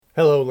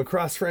Hello,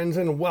 lacrosse friends,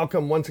 and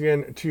welcome once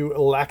again to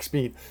Lax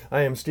Beat.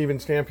 I am Steven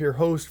Stamp, your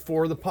host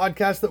for the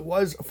podcast that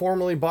was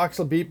formerly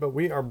Boxel Beat, but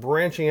we are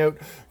branching out,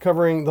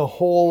 covering the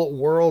whole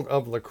world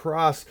of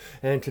lacrosse.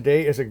 And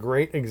today is a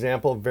great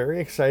example. Very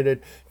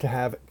excited to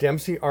have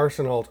Dempsey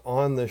Arsenault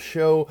on the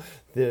show,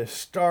 the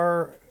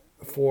star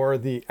for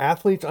the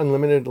Athletes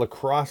Unlimited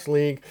Lacrosse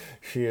League.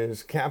 She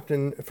is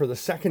captain for the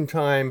second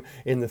time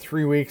in the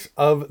 3 weeks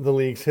of the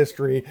league's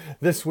history.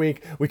 This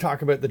week, we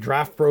talk about the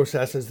draft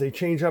process as they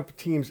change up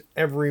teams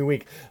every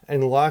week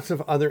and lots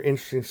of other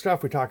interesting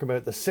stuff. We talk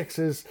about the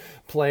Sixes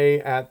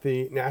play at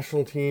the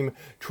national team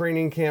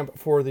training camp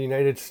for the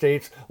United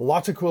States.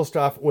 Lots of cool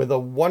stuff with a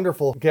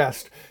wonderful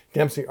guest,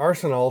 Dempsey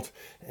Arsenault.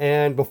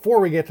 And before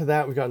we get to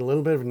that, we've got a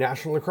little bit of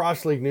National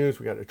Lacrosse League news.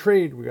 We got a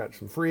trade, we got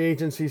some free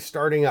agencies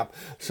starting up.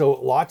 So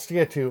lots to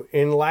get to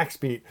in Lax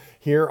Beat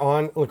here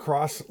on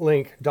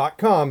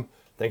lacrosselink.com.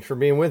 Thanks for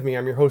being with me.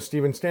 I'm your host,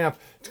 Steven Stamp.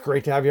 It's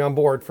great to have you on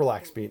board for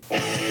Lax Beat.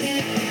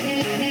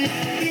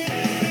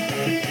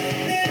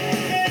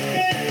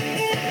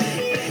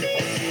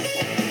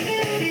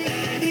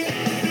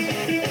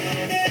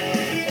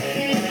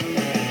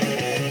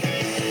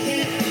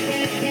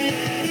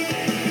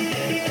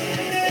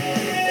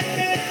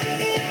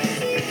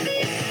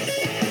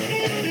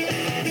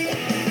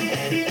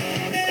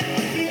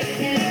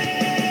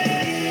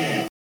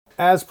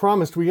 As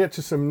promised, we get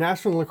to some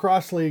National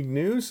Lacrosse League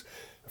news.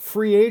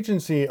 Free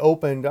agency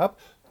opened up.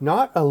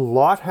 Not a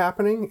lot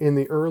happening in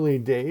the early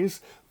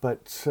days,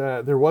 but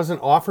there was an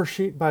offer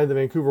sheet by the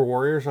Vancouver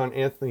Warriors on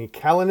Anthony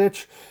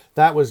Kalinic.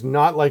 That was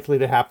not likely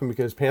to happen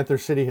because Panther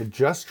City had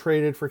just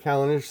traded for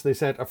Kalinic. They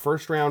sent a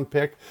first-round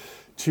pick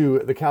to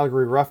the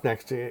Calgary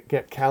Roughnecks to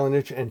get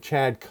Kalinic and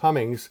Chad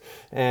Cummings,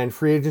 and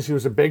free agency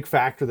was a big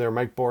factor there.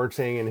 Mike Board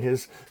saying in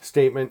his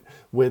statement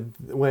when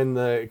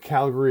the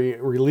Calgary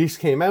release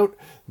came out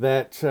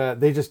that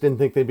they just didn't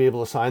think they'd be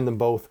able to sign them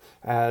both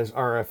as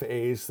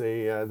RFAs.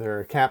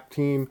 They're a cap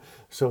team,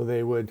 so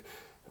they would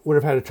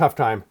have had a tough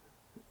time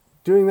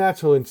doing that.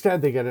 So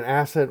instead they get an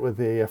asset with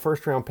the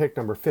first round pick,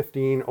 number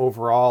 15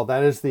 overall.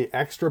 That is the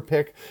extra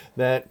pick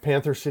that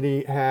Panther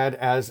City had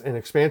as an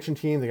expansion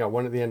team. They got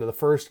one at the end of the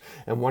first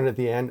and one at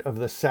the end of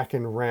the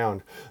second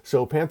round.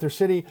 So Panther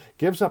City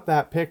gives up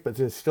that pick, but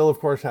they still, of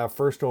course, have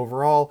first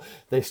overall.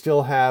 They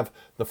still have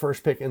the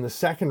first pick in the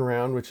second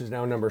round, which is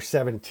now number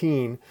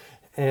 17.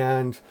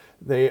 And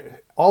they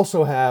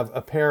also have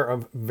a pair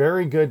of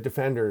very good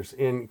defenders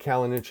in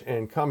Kalinic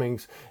and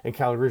Cummings, and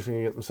Calgary's going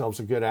to get themselves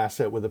a good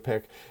asset with a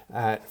pick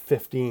at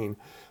 15.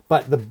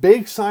 But the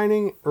big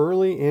signing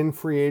early in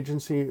free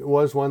agency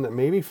was one that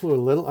maybe flew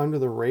a little under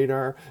the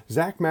radar.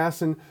 Zach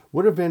Masson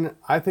would have been,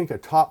 I think, a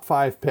top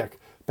 5 pick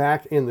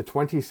back in the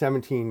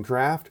 2017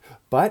 draft,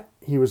 but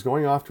he was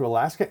going off to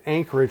Alaska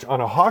Anchorage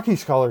on a hockey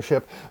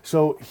scholarship,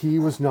 so he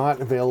was not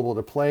available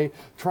to play.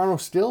 Toronto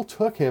still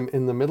took him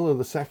in the middle of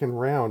the second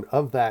round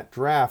of that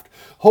draft,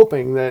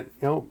 hoping that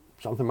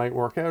something might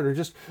work out, or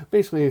just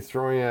basically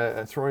throwing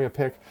a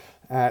pick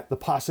at the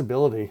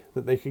possibility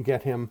that they could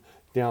get him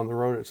down the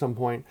road at some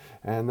point,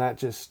 and that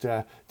just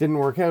didn't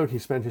work out. He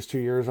spent his 2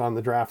 years on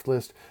the draft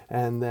list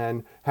and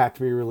then had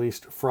to be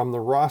released from the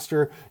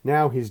roster.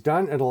 Now he's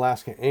done at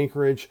Alaska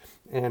Anchorage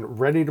and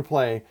ready to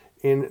play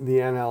in the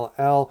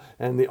NLL,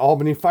 and the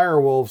Albany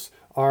Firewolves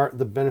are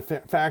the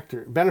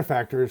benefactors,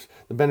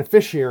 the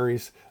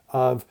beneficiaries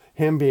of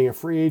him being a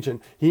free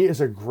agent. He is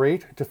a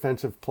great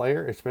defensive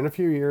player. It's been a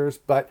few years,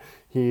 but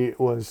he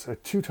was a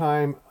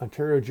 2-time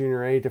Ontario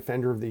Junior A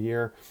Defender of the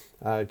Year.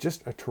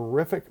 Just a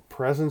terrific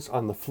presence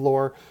on the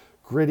floor,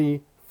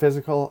 gritty,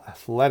 physical,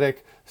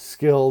 athletic,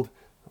 skilled,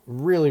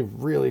 really,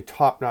 really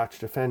top-notch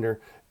defender.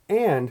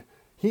 And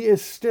he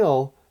is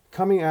still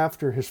coming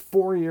after his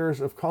 4 years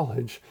of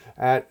college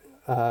at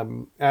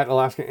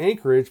Alaska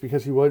Anchorage,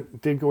 because he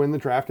did go in the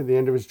draft at the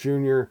end of his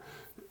junior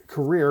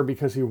career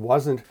because he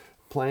wasn't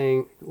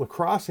playing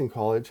lacrosse in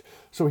college.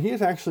 So he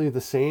is actually the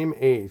same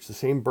age, the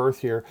same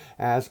birth year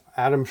as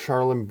Adam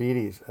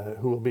Charlambides,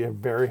 who will be a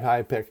very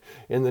high pick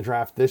in the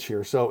draft this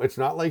year. So it's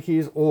not like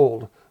he's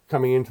old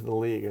coming into the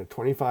league. A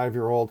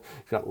 25-year-old,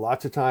 he's got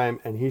lots of time,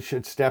 and he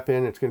should step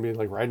in. It's going to be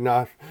like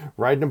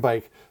riding a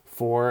bike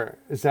for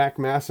Zach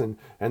Masson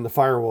and the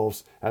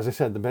Firewolves, as I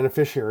said, the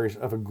beneficiaries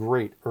of a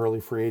great early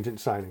free agent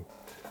signing.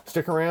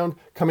 Stick around.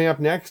 Coming up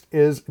next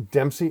is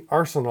Dempsey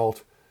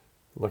Arsenault.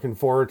 Looking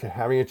forward to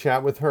having a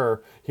chat with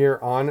her here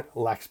on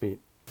Lax Beat.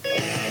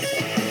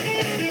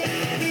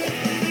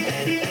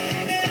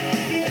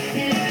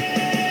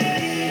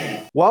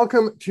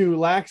 Welcome to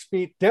Lax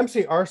Beat,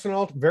 Dempsey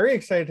Arsenault. Very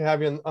excited to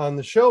have you on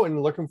the show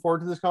and looking forward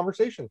to this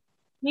conversation.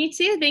 Me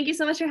too. Thank you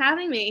so much for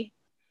having me.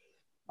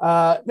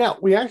 Now,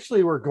 we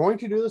actually were going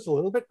to do this a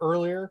little bit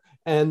earlier,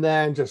 and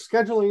then just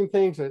scheduling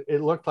things,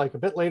 it looked like a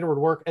bit later would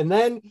work. And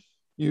then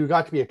you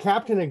got to be a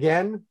captain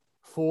again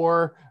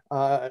for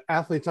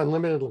Athletes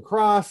Unlimited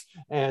Lacrosse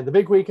and the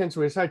big weekend.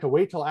 So we decided to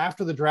wait till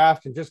after the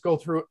draft and just go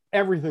through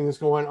everything that's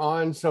going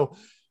on. So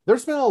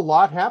there's been a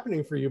lot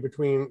happening for you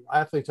between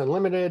Athletes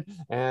Unlimited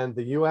and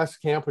the US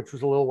camp, which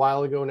was a little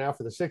while ago now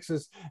for the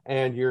Sixes,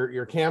 and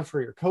your camps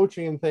where you're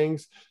coaching and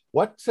things.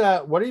 What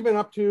have you been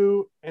up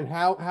to, and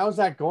how's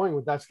that going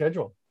with that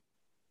schedule?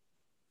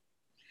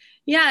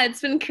 Yeah, it's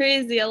been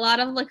crazy. A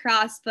lot of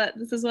lacrosse, but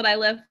this is what I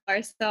live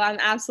for. So I'm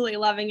absolutely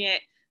loving it.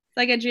 It's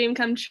like a dream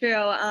come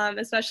true,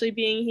 especially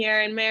being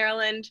here in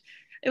Maryland.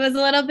 It was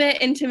a little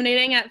bit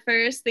intimidating at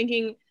first,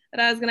 thinking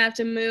that I was going to have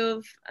to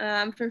move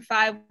for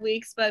 5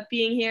 weeks, but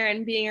being here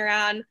and being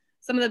around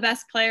some of the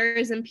best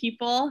players and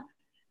people,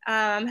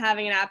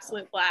 having an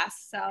absolute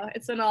blast. So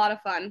it's been a lot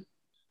of fun.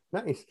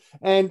 Nice.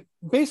 And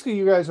basically,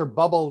 you guys are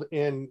bubbled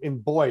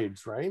in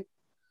Boyd's, right?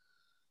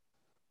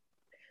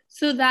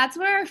 So that's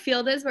where our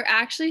field is. We're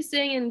actually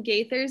staying in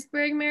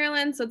Gaithersburg,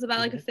 Maryland. So it's about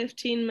like a Mhm.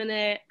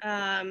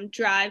 15-minute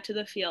drive to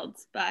the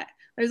fields. But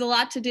there's a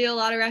lot to do, a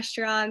lot of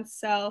restaurants.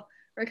 So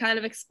we're kind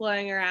of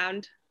exploring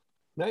around.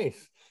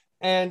 Nice.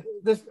 And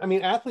this, I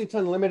mean, Athletes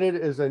Unlimited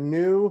is a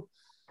new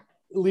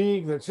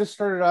league that's just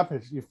started up.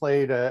 You've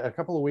played a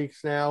couple of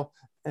weeks now,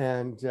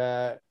 and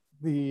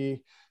the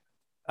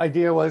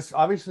idea was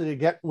obviously to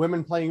get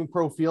women playing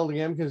pro field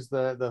again because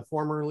the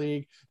former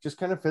league just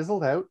kind of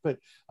fizzled out. But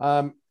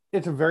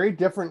it's a very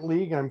different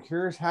league, and I'm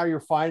curious how you're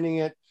finding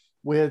it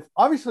with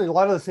obviously a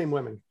lot of the same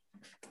women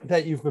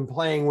that you've been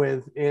playing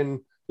with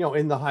in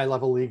the high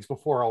level leagues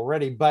before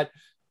already, but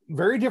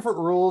very different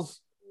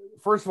rules.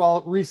 First of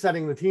all,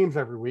 resetting the teams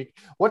every week.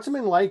 What's it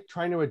been like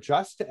trying to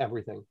adjust to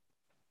everything?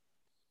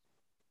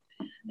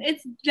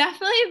 It's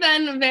definitely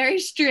been very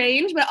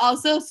strange, but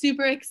also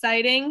super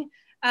exciting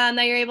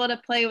that you're able to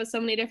play with so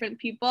many different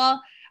people.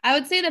 I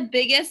would say the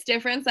biggest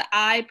difference that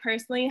I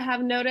personally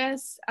have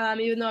noticed,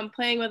 even though I'm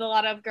playing with a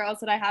lot of girls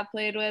that I have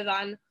played with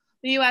on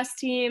the US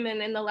team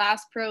and in the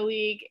last pro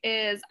league,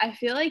 is I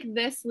feel like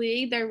this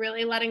league, they're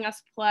really letting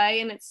us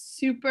play and it's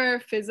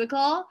super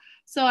physical.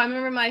 So I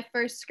remember my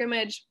first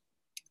scrimmage,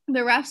 the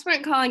refs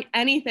weren't calling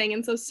anything.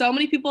 And so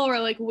many people were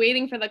like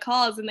waiting for the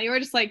calls and they were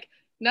just like,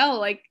 no,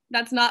 like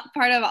that's not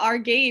part of our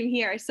game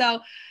here. So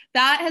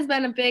that has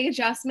been a big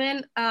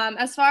adjustment.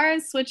 As far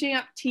as switching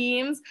up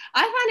teams,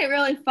 I find it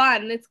really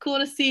fun. It's cool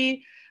to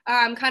see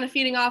kind of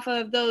feeding off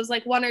of those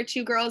like one or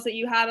two girls that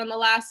you had on the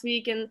last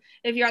week. And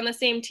if you're on the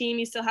same team,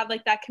 you still have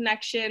like that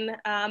connection.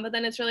 But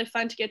then it's really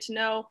fun to get to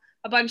know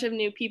a bunch of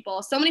new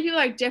people. So many people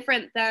are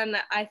different than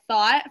I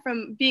thought,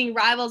 from being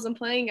rivals and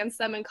playing against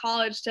them in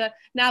college to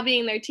now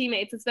being their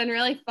teammates. It's been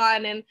really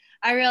fun, and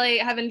I really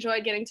have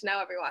enjoyed getting to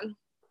know everyone.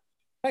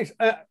 Nice.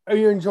 Are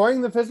you enjoying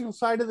the physical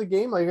side of the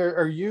game? Like,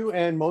 are you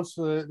and most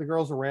of the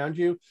girls around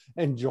you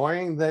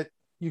enjoying that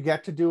you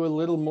get to do a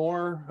little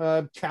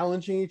more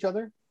challenging each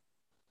other?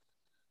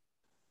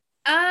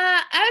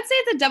 I would say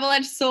it's a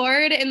double-edged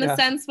sword in the Yeah.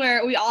 sense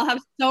where we all have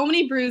so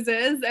many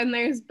bruises, and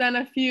there's been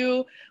a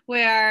few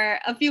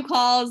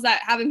calls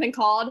that haven't been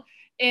called,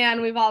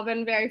 and we've all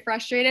been very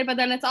frustrated. But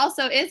then it's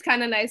also is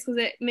kind of nice because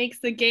it makes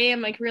the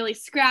game like really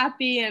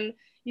scrappy, and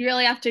you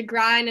really have to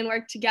grind and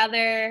work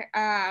together.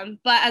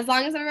 But as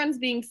long as everyone's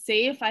being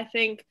safe, I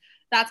think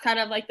that's kind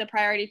of like the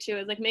priority too,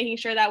 is like making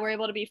sure that we're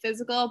able to be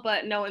physical,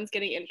 but no one's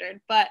getting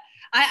injured. But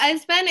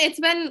it's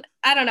been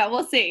I don't know.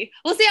 We'll see.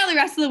 We'll see how the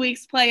rest of the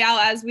weeks play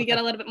out as we get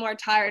a little bit more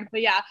tired.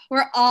 But yeah,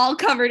 we're all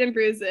covered in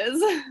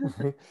bruises.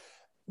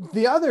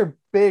 The other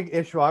big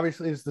issue,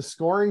 obviously, is the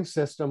scoring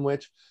system,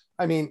 which,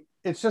 I mean,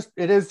 it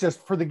is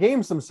just for the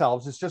games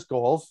themselves. It's just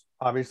goals,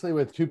 obviously,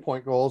 with 2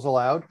 point goals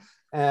allowed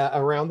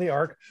around the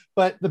arc.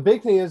 But the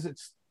big thing is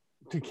it's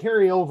to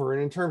carry over.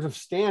 And in terms of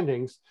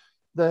standings,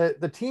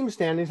 the team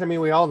standings, I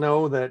mean, we all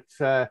know that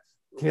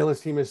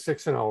Kayla's team is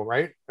 6-0,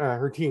 right?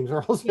 Her teams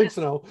are all Yeah.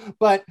 6-0,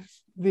 but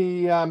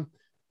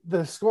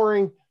the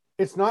scoring,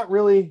 it's not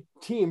really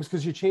teams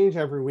because you change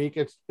every week.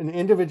 It's an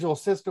individual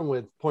system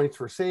with points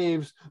for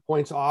saves,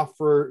 points off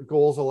for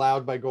goals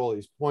allowed by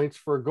goalies, points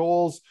for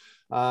goals.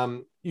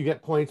 You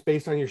get points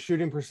based on your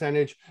shooting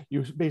percentage.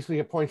 You basically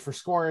get points for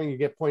scoring. You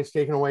get points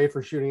taken away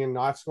for shooting and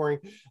not scoring.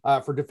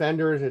 For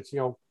defenders, it's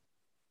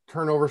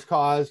turnovers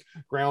caused,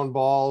 ground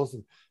balls.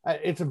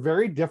 It's a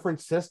very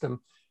different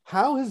system.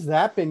 How has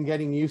that been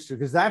getting used to?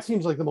 Because that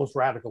seems like the most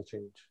radical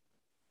change.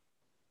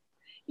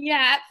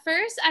 Yeah, at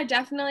first I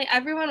definitely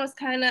everyone was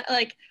kind of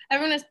like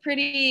everyone was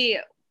pretty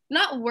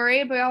not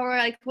worried, but all were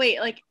like, wait,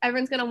 like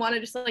everyone's gonna want to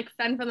just like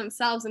fend for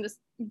themselves and just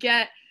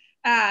get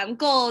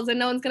goals, and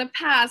no one's gonna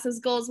pass, as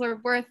goals were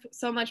worth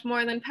so much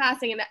more than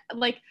passing, and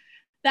like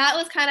that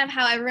was kind of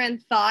how everyone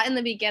thought in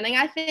the beginning.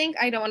 I think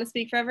I don't want to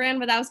speak for everyone,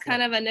 but that was Yeah.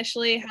 kind of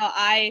initially how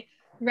I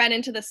read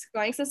into the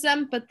scoring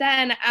system. But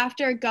then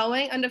after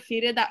going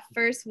undefeated that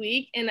first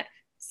week and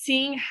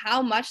seeing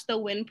how much the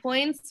win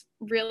points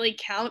really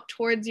count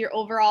towards your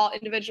overall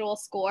individual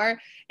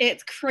score,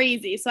 it's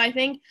crazy. So I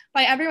think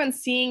by everyone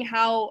seeing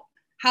how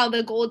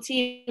the gold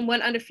team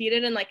went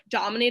undefeated and like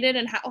dominated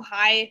and how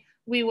high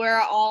we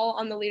were all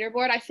on the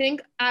leaderboard, I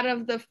think out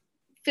of the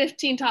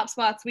 15 top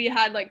spots, we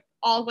had like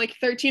all like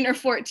 13 or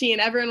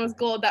 14. Everyone was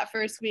gold that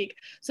first week.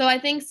 So I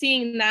think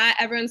seeing that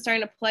everyone's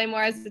starting to play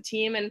more as a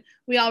team, and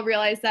we all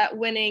realize that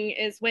winning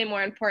is way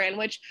more important,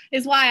 which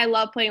is why I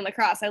love playing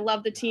lacrosse. I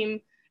love the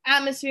team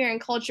atmosphere and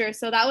culture.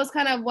 So that was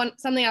kind of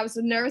something I was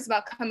nervous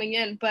about coming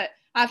in, but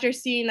after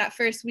seeing that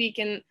first week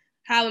and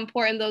how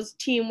important those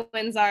team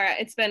wins are.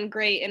 It's been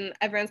great, and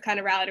everyone's kind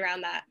of rallied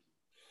around that.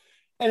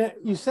 And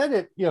you said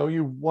it,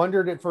 you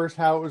wondered at first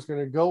how it was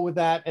going to go with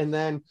that, and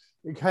then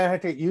you kind of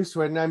had to get used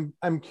to it. And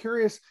I'm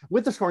curious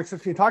with the scoring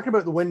system. You talked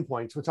about the win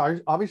points, which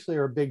obviously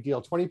are a big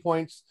deal. 20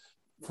 points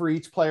for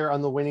each player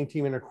on the winning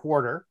team in a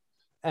quarter,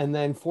 and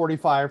then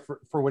 45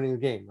 for winning the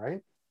game, right?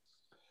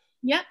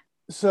 Yep.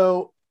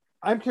 So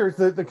I'm curious.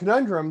 The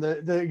conundrum,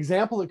 the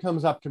example that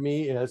comes up to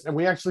me is, and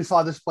we actually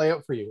saw this play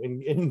out for you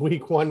in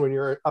week one when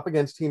you're up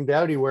against Team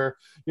Dowdy, where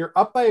you're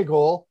up by a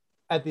goal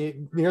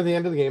near the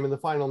end of the game in the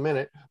final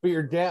minute, but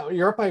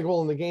you're up by a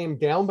goal in the game,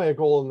 down by a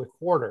goal in the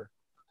quarter.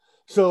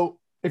 So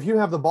if you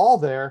have the ball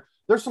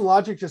there's some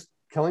logic just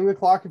killing the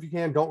clock if you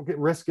can. Don't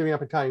risk giving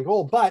up a tying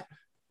goal. But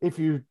if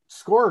you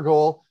score a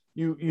goal,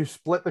 you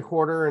split the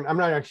quarter. And I'm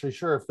not actually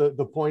sure if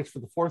the points for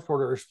the fourth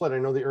quarter are split. I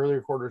know the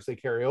earlier quarters they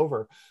carry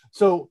over.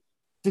 So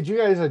did you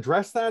guys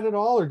address that at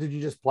all, or did you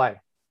just play?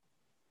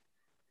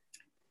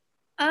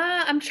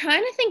 I'm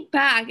trying to think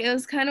back. It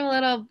was kind of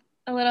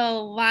a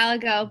little while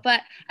ago,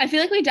 but I feel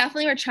like we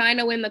definitely were trying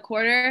to win the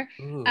quarter.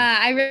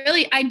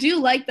 I do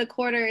like the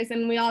quarters,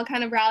 and we all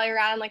kind of rally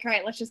around like, all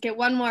right, let's just get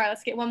one more,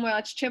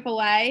 let's chip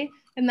away,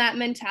 and that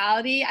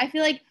mentality. I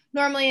feel like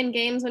normally in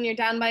games when you're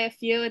down by a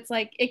few, it's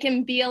like it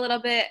can be a little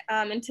bit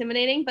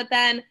intimidating, but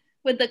then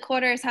with the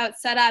quarters, how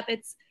it's set up,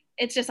 it's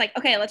just like,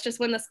 okay, let's just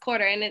win this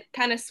quarter, and it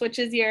kind of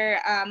switches your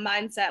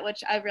mindset,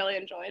 which I really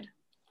enjoyed.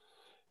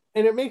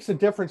 And it makes a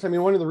difference. I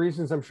mean, one of the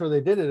reasons I'm sure they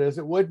did it is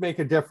it would make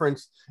a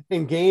difference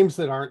in games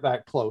that aren't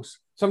that close.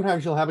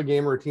 Sometimes you'll have a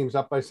game where a team's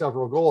up by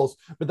several goals,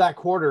 but that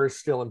quarter is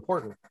still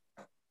important.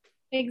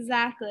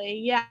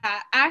 Exactly. Yeah.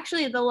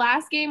 Actually, the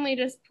last game we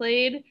just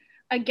played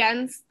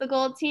against the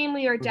gold team,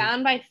 we were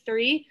down by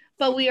 3,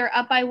 but we were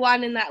up by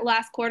 1 in that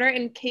last quarter.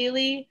 And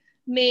Kaylee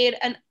made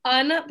an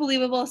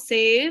unbelievable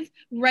save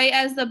right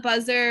as the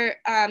buzzer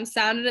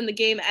sounded and the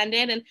game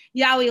ended. And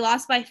yeah, we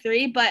lost by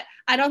 3, but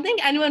I don't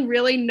think anyone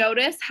really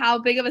noticed how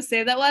big of a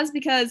save that was,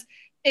 because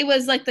it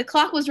was like the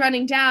clock was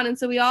running down. And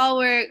so we all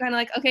were kind of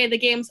like, okay, the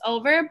game's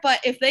over.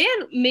 But if they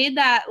had made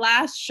that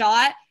last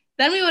shot,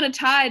 then we would have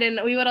tied and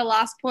we would have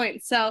lost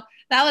points. So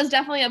that was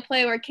definitely a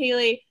play where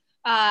Kaylee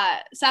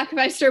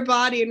sacrificed her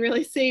body and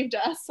really saved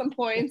us some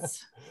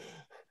points.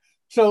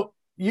 So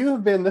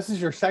this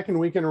is your second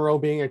week in a row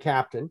being a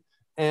captain,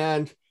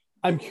 and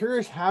I'm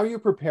curious how you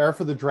prepare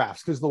for the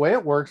drafts, because the way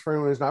it works, for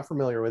anyone who's not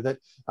familiar with it,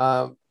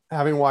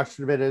 having watched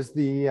a bit, is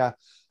the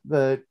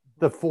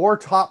 4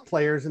 top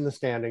players in the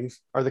standings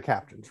are the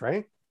captains,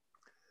 right?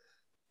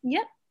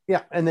 Yep.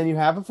 Yeah, and then you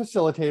have a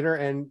facilitator,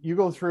 and you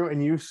go through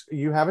and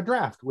you have a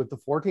draft with the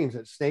 4 teams.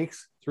 It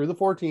snakes through the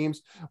 4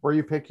 teams where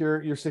you pick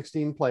your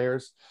 16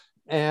 players,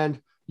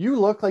 and you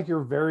look like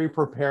you're very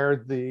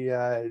prepared.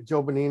 The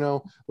Joe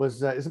Benino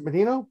was, is it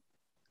Benino?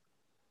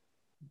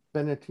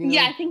 Benatino?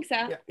 Yeah, I think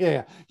so.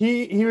 Yeah.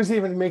 He was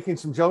even making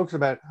some jokes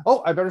about,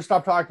 oh, I better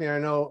stop talking. I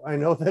know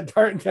that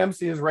Darton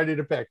Dempsey is ready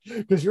to pick,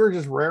 because you were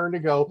just raring to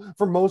go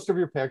for most of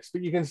your picks,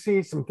 but you can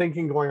see some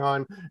thinking going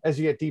on as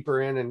you get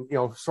deeper in and,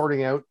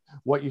 sorting out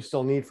what you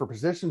still need for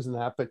positions in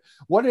that. But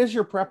what is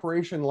your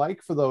preparation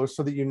like for those,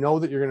 so that you know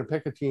that you're going to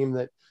pick a team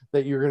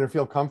that you're going to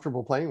feel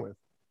comfortable playing with?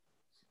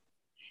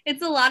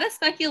 It's a lot of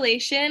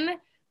speculation,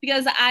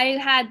 because I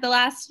had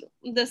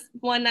this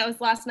one that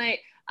was last night,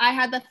 I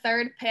had the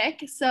 3rd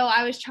pick. So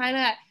I was trying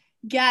to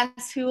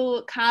guess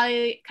who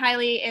Kylie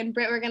and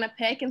Britt were going to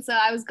pick. And so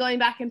I was going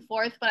back and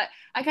forth, but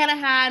I kind of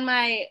had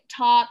my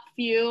top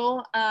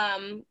few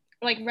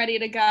ready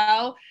to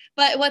go.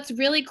 But what's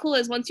really cool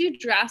is once you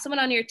draft someone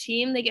on your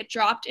team, they get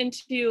dropped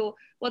into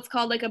what's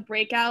called like a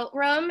breakout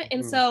room.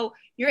 And so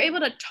you're able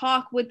to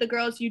talk with the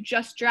girls you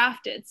just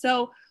drafted.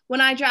 So when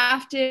I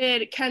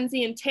drafted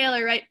Kenzie and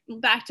Taylor right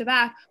back to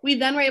back, we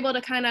then were able to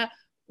kind of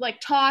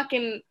like talk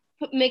and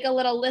make a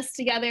little list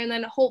together, and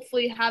then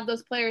hopefully have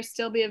those players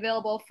still be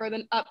available for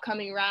the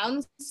upcoming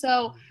rounds.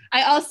 So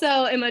I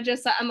also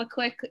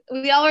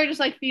we all were just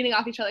like feeding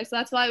off each other. So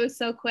that's why it was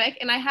so quick.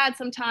 And I had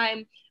some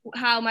time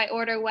how my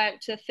order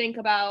went to think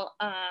about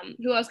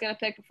who I was going to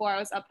pick before I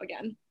was up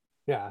again.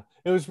 Yeah,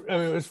 it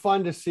was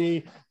fun to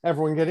see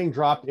everyone getting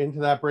dropped into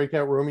that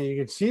breakout room, and you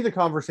could see the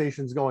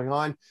conversations going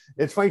on.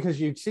 It's funny because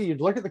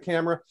you'd look at the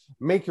camera,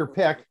 make your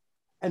pick,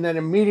 and then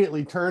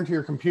immediately turn to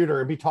your computer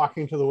and be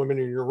talking to the women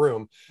in your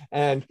room.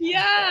 And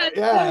yeah,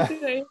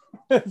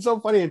 it's so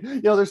funny.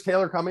 And there's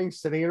Taylor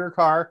Cummings sitting in her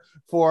car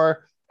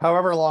for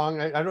however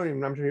long. I don't even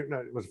know.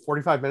 It was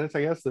 45 minutes,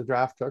 I guess, the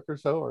draft took or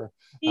so. Or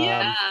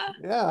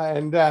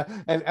and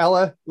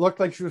Ella looked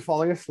like she was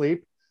falling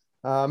asleep.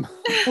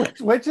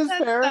 Which is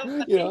fair,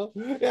 so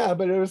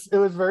but it was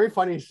very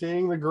funny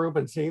seeing the group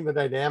and seeing the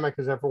dynamic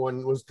as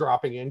everyone was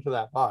dropping into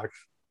that box.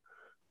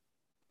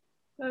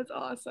 That's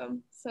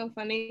awesome. So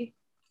funny.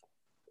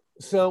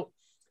 So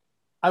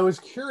I was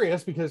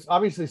curious, because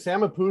obviously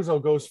Sam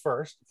Apuzzo goes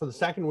first for the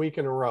 2nd week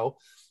in a row.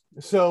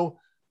 So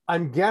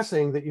I'm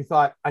guessing that you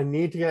thought, I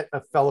need to get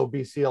a fellow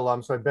BC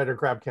alum, so I better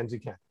grab Kenzie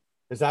Kent.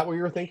 Is that what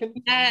you were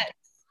thinking? Yes.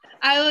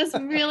 I was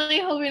really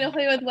hoping to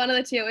play with one of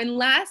the two. And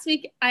last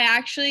week, I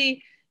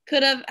actually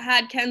could have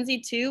had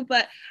Kenzie too,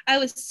 but I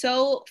was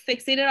so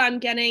fixated on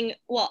getting,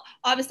 well,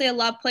 obviously I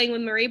love playing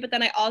with Marie, but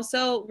then I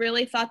also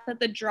really thought that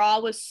the draw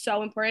was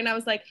so important. I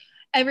was like,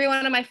 every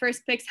one of my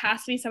first picks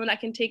has to be someone that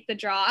can take the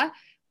draw.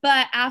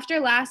 But after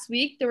last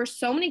week, there were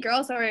so many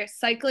girls that were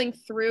cycling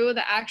through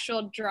the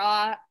actual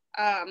draw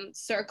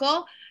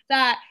circle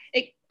that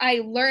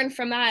I learned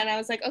from that. And I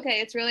was like, okay,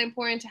 it's really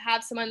important to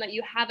have someone that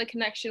you have a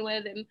connection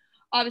with. And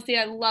obviously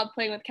I love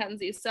playing with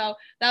Kenzie. So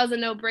that was a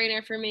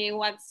no-brainer for me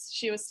once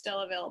she was still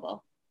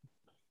available.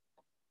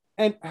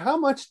 And how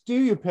much do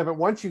you pivot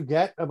once you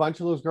get a bunch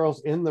of those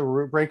girls in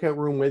the breakout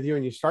room with you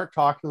and you start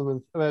talking to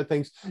them about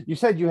things? You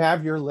said you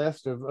have your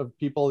list of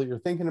people that you're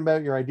thinking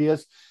about, your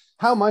ideas.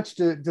 How much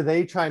do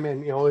they chime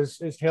in? You know, is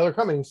Taylor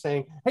Cummings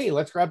saying, hey,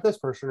 let's grab this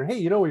person, or hey,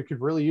 you know, we could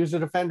really use a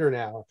defender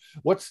now?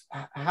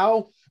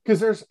 Because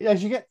there's,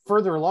 as you get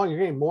further along, you're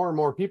getting more and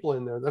more people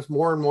in there. There's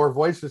more and more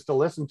voices to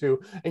listen to,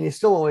 and you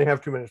still only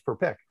have 2 minutes per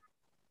pick.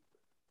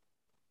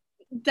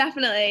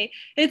 Definitely.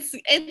 It's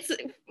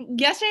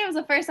yesterday was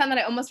the first time that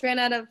I almost ran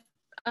out of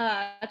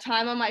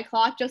time on my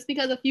clock, just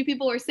because a few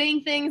people were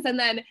saying things and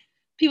then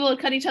people would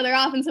cut each other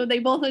off, and so they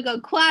both would go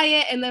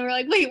quiet, and then we're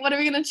like, wait, what are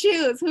we going to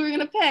choose? Who are we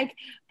going to pick?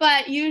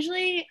 But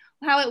usually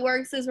how it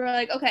works is we're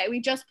like, okay,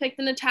 we just picked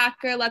an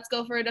attacker, let's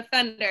go for a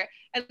defender.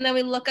 And then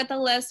we look at the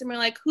list and we're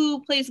like,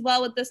 who plays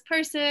well with this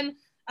person?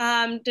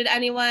 Did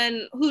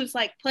anyone who's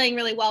like playing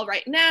really well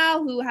right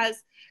now, who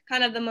has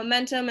kind of the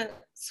momentum and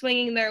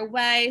swinging their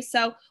way?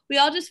 So we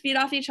all just feed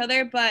off each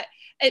other, but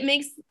it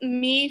makes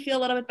me feel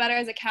a little bit better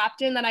as a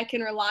captain that I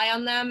can rely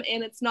on them,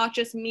 and it's not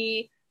just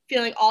me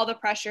feeling all the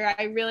pressure.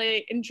 I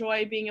really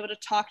enjoy being able to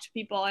talk to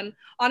people. And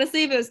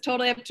honestly, if it was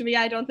totally up to me,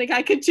 I don't think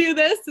I could do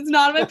this. It's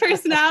not my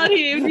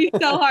personality. It would be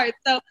so hard.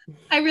 So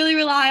I really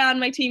rely on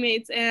my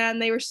teammates,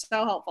 and they were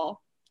so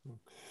helpful.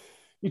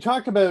 You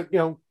talked about, you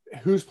know,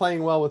 who's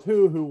playing well with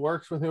who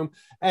works with whom.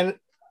 And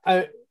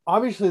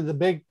obviously the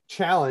big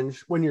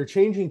challenge when you're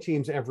changing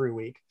teams every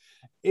week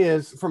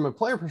is, from a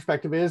player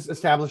perspective, is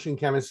establishing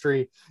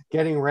chemistry,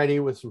 getting ready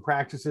with some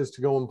practices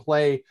to go and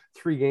play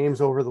 3 games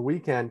over the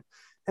weekend.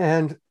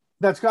 And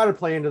that's got to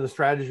play into the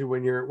strategy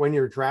when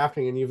you're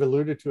drafting, and you've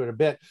alluded to it a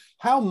bit.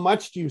 How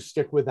much do you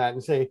stick with that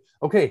and say,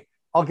 okay,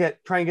 I'll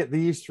try and get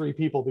these 3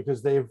 people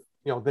because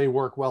they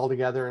work well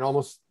together and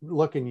almost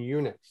look in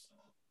units?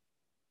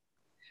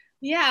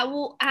 Yeah,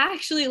 well,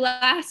 actually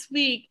last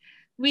week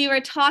we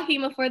were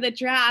talking before the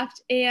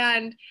draft,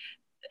 and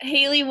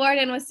Haley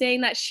Warden was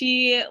saying that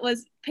she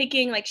was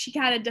picking, like, she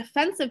had a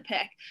defensive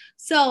pick.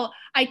 So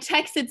I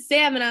texted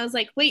Sam and I was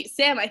like, wait,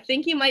 Sam, I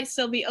think you might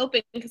still be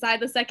open because I had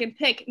the second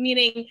pick,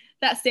 meaning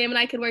that Sam and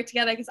I could work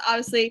together, because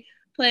obviously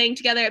playing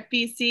together at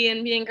BC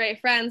and being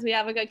great friends, we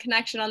have a good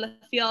connection on the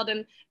field.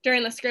 And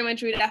during the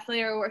scrimmage, we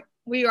definitely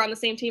we were on the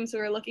same team, so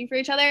we were looking for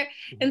each other.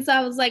 And so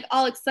I was like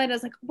all excited. I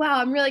was like, wow,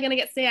 I'm really going to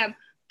get Sam.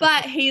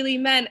 But Haley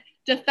meant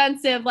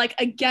defensive, like,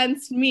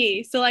 against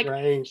me. So like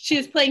right. She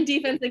was playing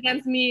defense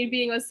against me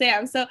being with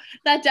Sam. So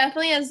that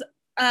definitely has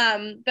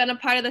been a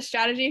part of the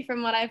strategy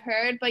from what I've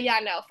heard. But yeah,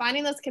 no,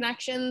 finding those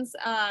connections.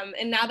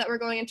 And now that we're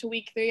going into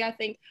week 3, I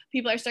think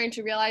people are starting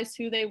to realize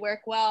who they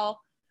work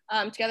well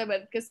together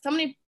with, because so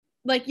many,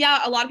 like, yeah,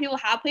 a lot of people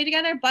have played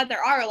together, but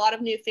there are a lot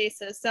of new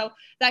faces. So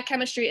that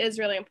chemistry is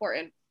really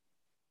important.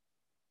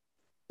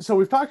 So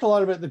we've talked a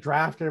lot about the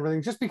draft and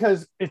everything, just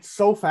because it's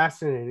so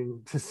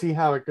fascinating to see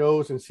how it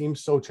goes and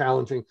seems so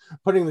challenging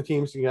putting the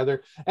teams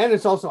together. And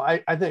it's also,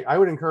 I think I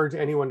would encourage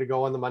anyone to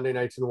go on the Monday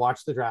nights and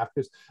watch the draft,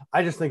 because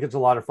I just think it's a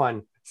lot of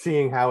fun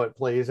seeing how it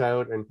plays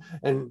out,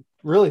 and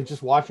really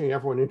just watching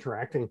everyone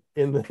interacting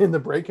in the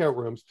breakout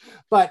rooms.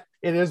 But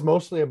it is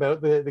mostly about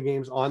the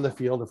games on the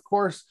field, of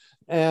course.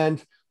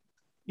 And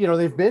you know,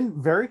 they've been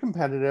very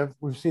competitive.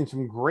 We've seen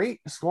some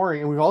great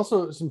scoring, and we've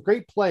also some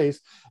great plays,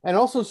 and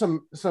also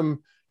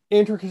some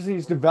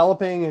intricacies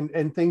developing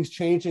and things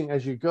changing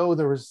as you go.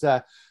 There was,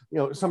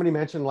 somebody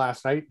mentioned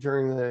last night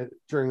during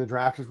the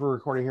draft, as we're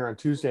recording here on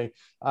Tuesday,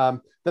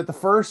 that the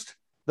first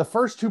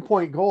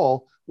 2-point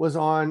goal was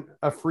on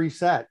a free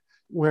set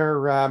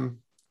where I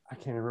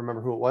can't even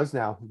remember who it was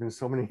now. There's been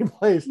so many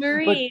plays.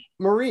 Marie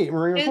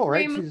McCall,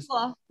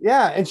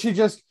 right? And she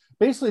just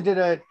basically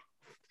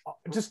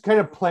just kind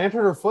of planted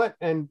her foot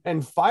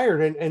and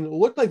fired, and it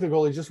looked like the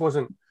goalie just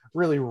wasn't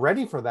really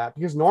ready for that,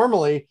 because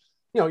normally,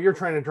 you're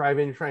trying to drive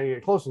in, you're trying to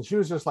get close. And she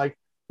was just like,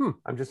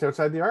 I'm just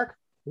outside the arc,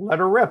 let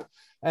her rip.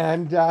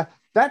 And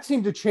that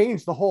seemed to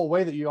change the whole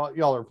way that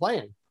y'all are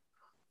playing.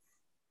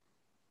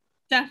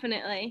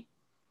 Definitely.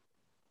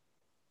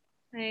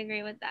 I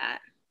agree with that.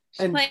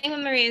 Playing with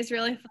Marie is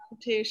really fun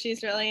too.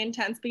 She's really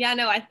intense. But yeah,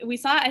 no, we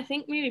saw, I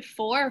think, maybe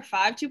 4 or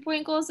 5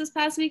 2-point goals this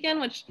past weekend,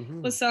 which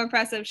was so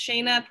impressive.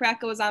 Shayna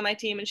Preka was on my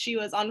team, and she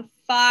was on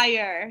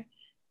fire.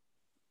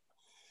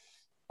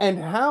 And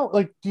how,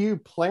 do you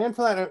plan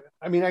for that?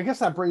 I mean, I guess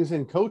that brings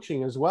in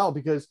coaching as well,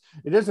 because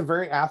it is a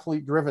very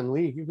athlete-driven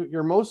league.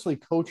 You're mostly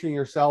coaching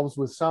yourselves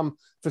with some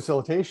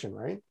facilitation,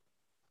 right?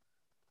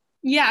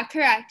 Yeah,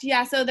 correct.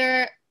 Yeah, so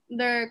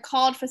they're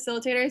called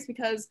facilitators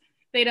because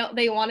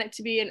they want it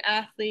to be an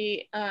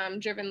athlete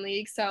driven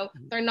league. So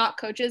they're not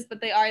coaches,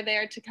 but they are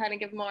there to kind of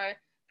give more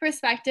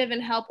perspective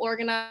and help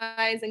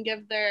organize and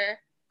give their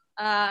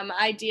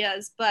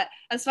ideas. But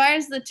as far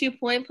as the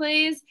 2-point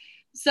plays,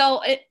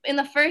 so in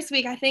the first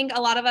week, I think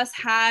a lot of us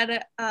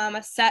had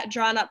a set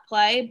drawn up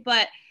play,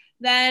 but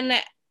then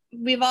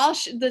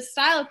the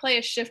style of play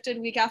has shifted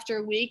week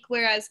after week.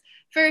 Whereas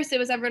first it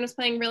was everyone was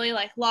playing really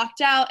like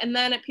locked out, and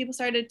then people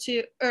started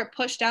to, or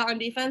pushed out on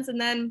defense, and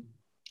then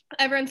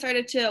everyone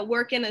started to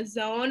work in a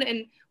zone.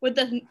 And with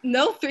the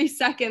no 3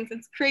 seconds,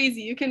 it's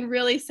crazy. You can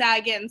really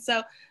sag in.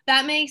 So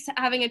that makes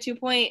having a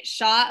 2-point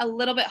shot a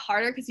little bit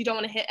harder because you don't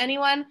want to hit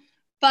anyone,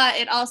 but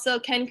it also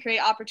can create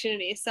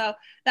opportunities. So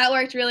that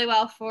worked really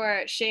well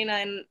for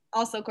Shayna, and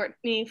also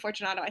Courtney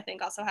Fortunato, I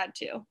think, also had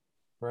 2.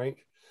 Right.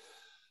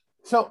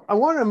 So I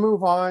want to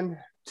move on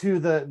to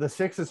the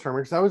sixes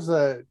tournament, because that was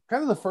the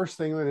kind of the first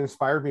thing that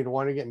inspired me to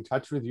want to get in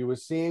touch with you,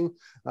 was seeing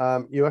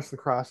U.S.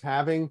 Lacrosse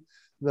having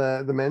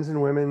the men's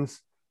and women's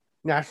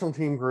national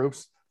team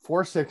groups,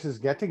 4 sixes,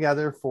 get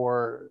together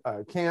for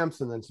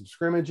camps and then some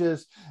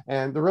scrimmages,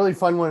 and the really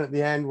fun one at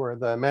the end where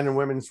the men and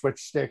women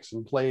switched sticks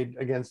and played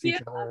against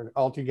each other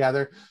all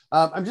together.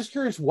 I'm just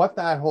curious what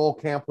that whole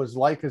camp was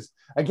like, because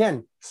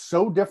again,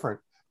 so different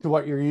to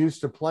what you're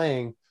used to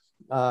playing,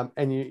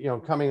 and you know,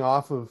 coming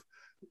off of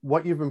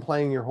what you've been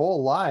playing your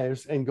whole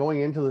lives and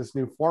going into this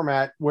new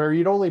format where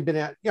you'd only been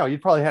at, you know,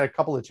 you'd probably had a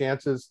couple of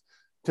chances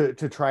to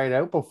try it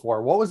out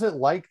before. What was it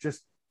like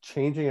just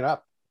changing it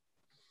up?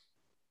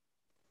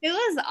 It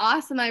was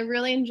awesome. I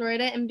really enjoyed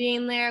it, and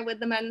being there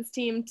with the men's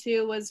team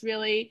too was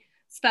really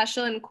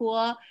special and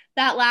cool.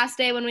 That last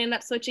day when we ended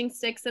up switching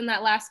sticks in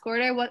that last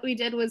quarter, what we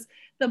did was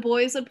the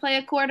boys would play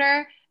a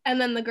quarter and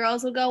then the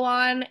girls would go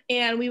on,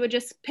 and we would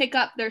just pick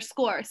up their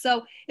score.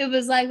 So it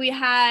was like we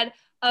had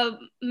a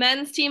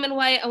men's team in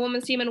white, a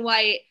women's team in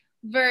white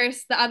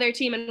versus the other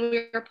team, and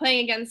we were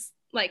playing against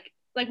like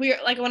we were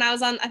like, when I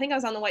was on, I think I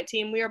was on the white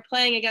team, we were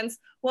playing against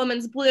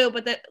women's blue,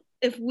 but that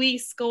if we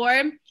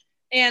scored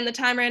and the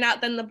time ran out,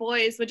 then the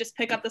boys would just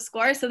pick up the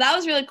score. So that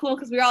was really cool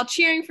because we were all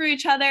cheering for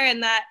each other,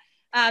 and that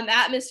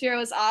atmosphere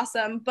was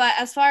awesome. But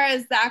as far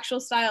as the actual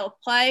style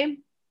of play,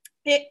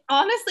 it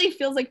honestly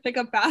feels like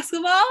pickup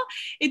basketball.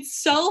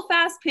 It's so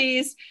fast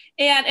paced,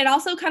 and it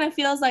also kind of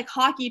feels like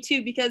hockey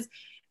too, because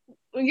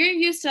you're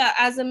used to,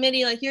 as a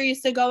midi, like you're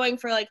used to going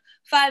for like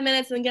 5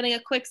 minutes and getting a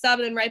quick sub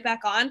and then right back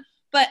on.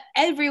 But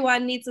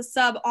everyone needs a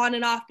sub on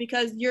and off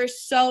because you're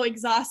so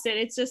exhausted.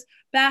 It's just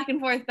back and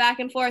forth,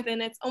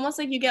 and it's almost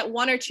like you get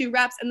 1 or 2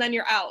 reps and then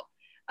you're out.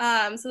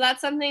 So that's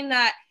something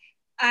that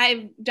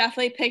I've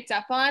definitely picked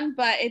up on,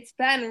 but it's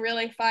been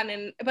really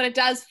fun, but it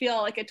does feel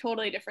like a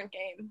totally different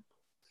game.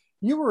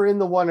 You were in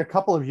the one a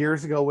couple of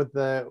years ago with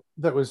that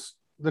was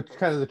the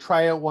kind of the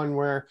tryout one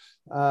where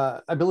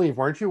I believe,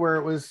 weren't you, where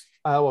it was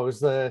what was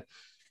the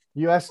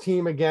US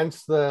team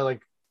against the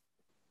like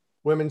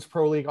Women's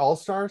Pro League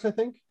All-Stars, I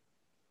think?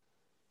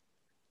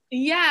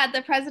 Yeah,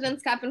 the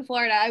President's Cup in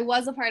Florida. I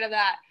was a part of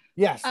that.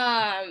 Yes.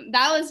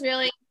 That was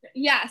really,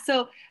 yeah.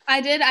 So I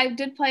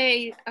did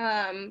play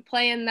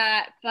in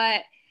that,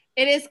 but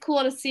it is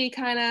cool to see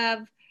kind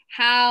of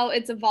how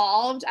it's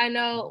evolved. I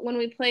know when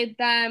we played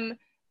them,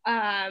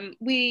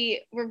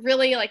 we were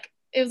really like,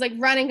 it was like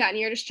run and gun.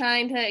 You're just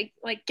trying to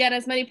like get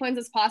as many points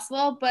as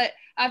possible. But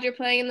after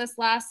playing this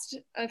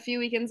a few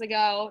weekends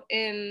ago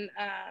in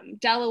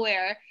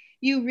Delaware,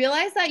 you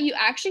realize that you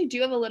actually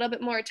do have a little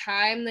bit more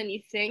time than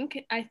you think.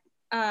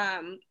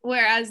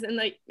 Whereas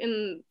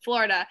in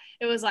Florida,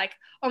 it was like,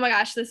 oh my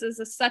gosh, this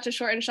is such a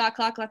shortened shot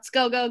clock. Let's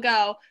go, go,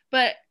 go.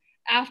 But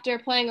after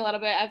playing a little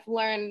bit, I've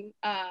learned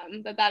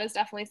that is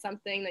definitely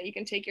something that you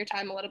can take your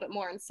time a little bit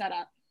more and set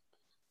up.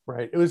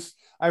 Right.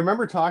 I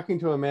remember talking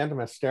to Amanda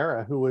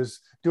Mastera, who was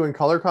doing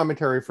color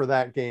commentary for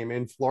that game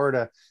in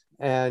Florida.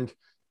 And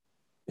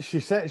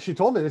she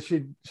told me that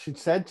she'd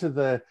said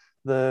to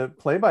the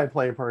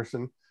play-by-play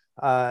person,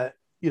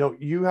 you know,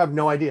 you have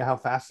no idea how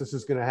fast this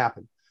is going to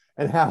happen,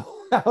 and how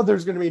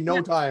there's going to be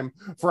no time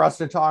for us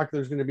to talk.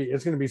 It's going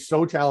to be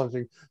so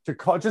challenging to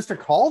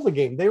call the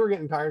game. They were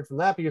getting tired from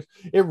that because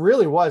it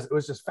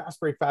was just fast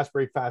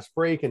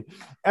break. And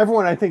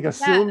everyone, I think,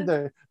 assumed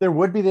that there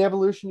would be the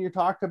evolution you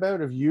talked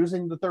about of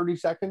using the 30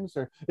 seconds,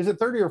 or is it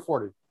 30 or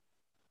 40?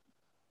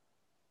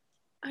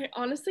 I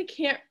honestly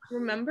can't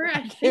remember.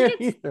 I can't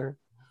either.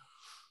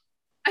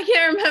 I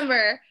can't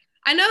remember.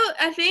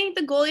 I think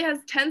the goalie has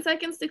 10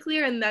 seconds to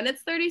clear, and then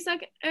it's 30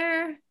 seconds.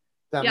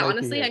 Yeah,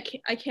 honestly, I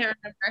can't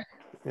remember.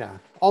 Yeah,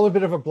 all a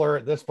bit of a blur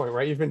at this point,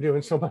 right? You've been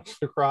doing so much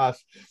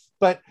lacrosse,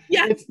 but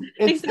yeah,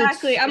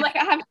 exactly. I'm like,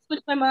 I have to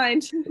switch my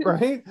mind.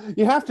 Right?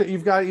 You've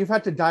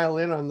had to dial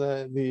in on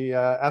the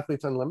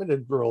Athletes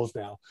Unlimited rules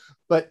now,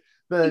 but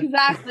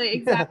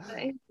exactly.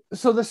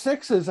 So the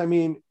sixes, I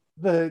mean,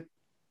 there's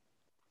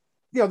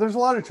a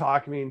lot of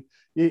talk. I mean,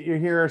 you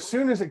hear as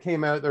soon as it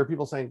came out, there are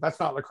people saying that's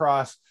not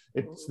lacrosse,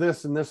 it's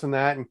this and this and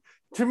that. And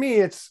to me,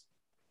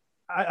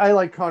 I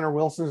like Connor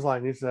Wilson's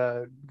line. He's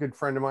a good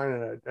friend of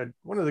mine and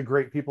one of the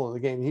great people in the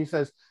game. He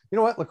says, you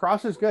know what?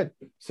 Lacrosse is good.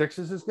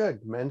 Sixes is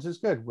good. Men's is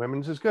good.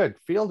 Women's is good.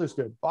 Field is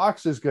good.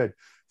 Box is good.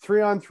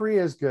 3-on-3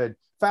 is good.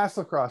 Fast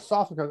lacrosse,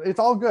 soft lacrosse. It's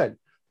all good.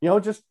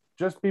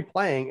 Just be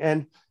playing.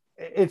 And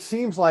it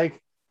seems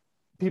like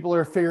people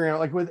are figuring out,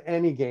 like with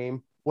any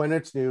game, when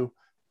it's new,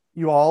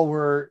 you all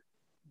were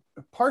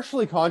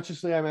partially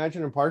consciously, I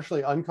imagine, and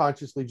partially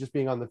unconsciously just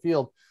being on the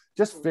field,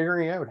 just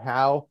figuring out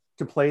how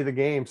to play the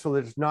game so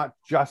that it's not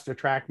just a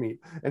track meet.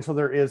 And so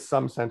there is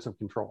some sense of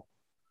control.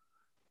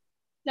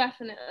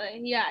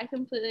 Definitely. Yeah, I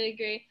completely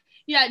agree.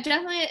 Yeah,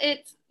 definitely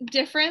it's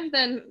different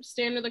than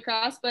standard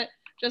lacrosse, but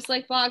just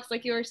like box,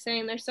 like you were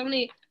saying, there's so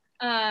many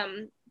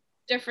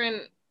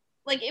different,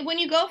 like when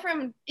you go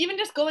from even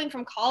just going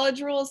from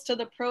college rules to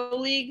the pro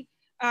league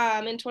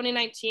in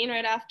 2019,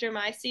 right after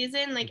my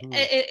season, like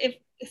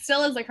it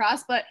still is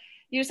lacrosse, but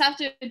you just have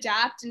to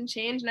adapt and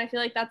change. And I feel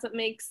like that's what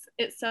makes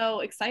it so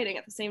exciting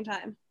at the same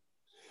time.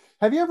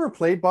 Have you ever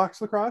played box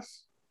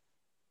lacrosse?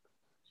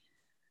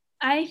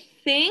 I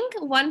think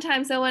one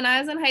time, so when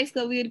I was in high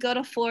school, we would go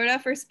to Florida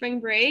for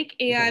spring break,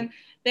 and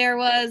there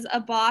was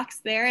a box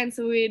there, and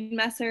so we'd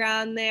mess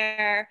around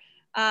there.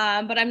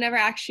 But I've never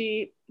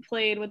actually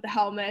played with the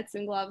helmets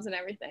and gloves and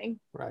everything.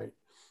 Right.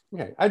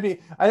 Okay. I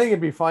think it'd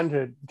be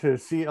fun to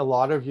see a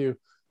lot of you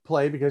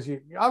play, because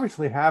you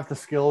obviously have the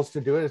skills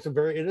to do it.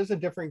 It is a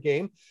different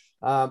game.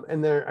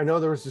 And I know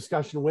there was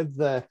discussion with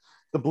the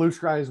Blue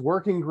Skies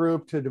working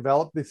group to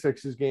develop the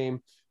sixes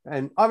game.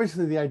 And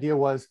obviously the idea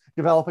was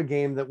develop a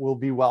game that will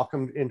be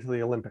welcomed into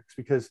the Olympics,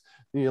 because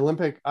the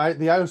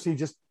IOC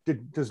just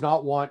does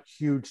not want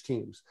huge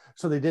teams.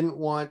 So they didn't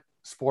want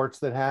sports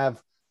that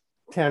have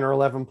 10 or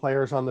 11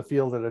 players on the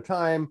field at a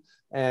time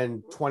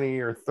and 20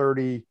 or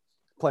 30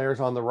 players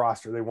on the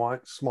roster. They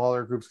want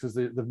smaller groups because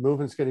the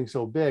movement's getting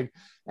so big.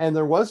 And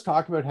there was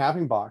talk about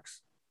having box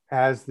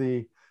as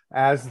the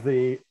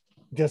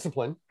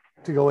discipline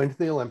to go into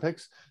the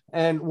Olympics.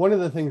 And one of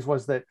the things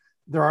was that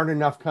there aren't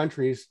enough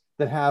countries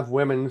that have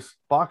women's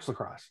box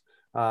lacrosse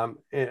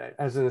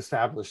as an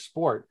established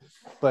sport.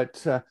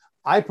 But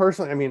I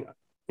personally, I mean,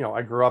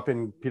 I grew up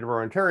in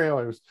Peterborough,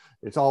 Ontario.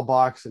 It's all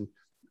box, and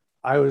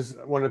I was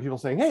one of the people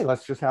saying, hey,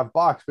 let's just have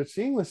box. But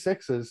seeing the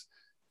sixes,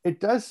 it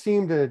does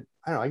seem to,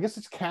 I don't know, I guess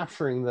it's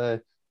capturing a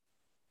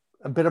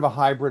bit of a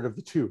hybrid of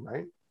the two,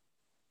 right?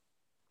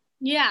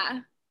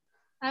 Yeah,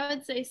 I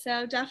would say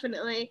so,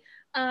 definitely.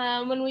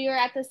 When we were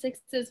at the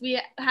sixes,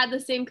 we had the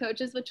same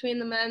coaches between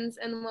the men's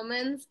and the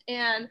women's.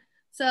 And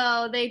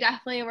so they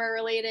definitely were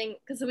relating,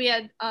 because we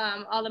had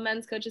all the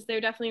men's coaches, they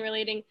were definitely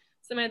relating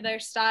some of their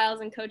styles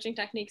and coaching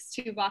techniques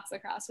to box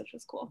lacrosse, which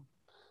was cool.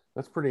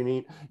 That's pretty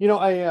neat.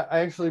 I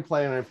actually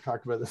play, and I've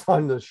talked about this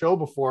on the show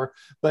before,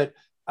 but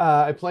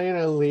I play in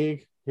a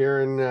league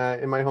here in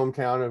my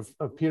hometown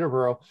of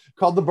Peterborough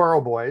called the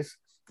Borough Boys,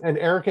 and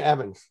Erica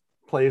Evans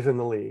plays in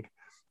the league,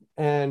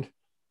 and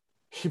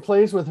she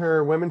plays with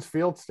her women's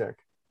field stick.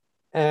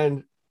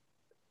 And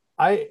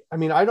I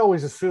mean, I'd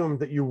always assumed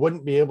that you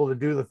wouldn't be able to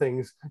do the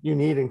things you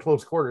need in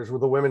close quarters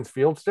with a women's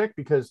field stick,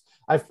 because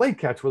I've played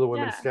catch with a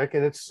women's stick,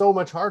 and it's so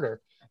much harder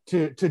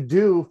to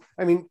do.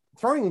 I mean,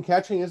 throwing and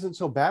catching isn't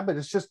so bad, but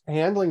it's just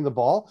handling the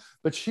ball.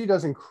 But she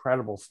does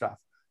incredible stuff.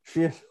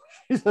 She's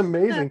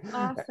amazing.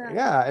 Awesome.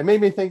 Yeah, it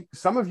made me think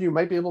some of you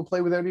might be able to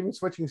play without even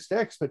switching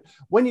sticks. But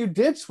when you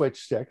did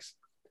switch sticks,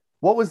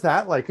 what was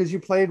that like? Because you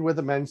played with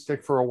a men's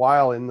stick for a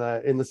while in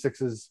the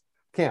sixes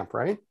camp,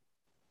 right?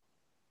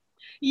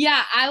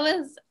 Yeah,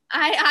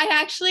 I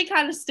actually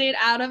kind of stayed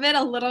out of it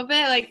a little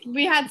bit. Like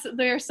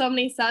there were so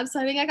many subs, so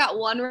I think I got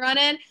one run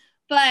in,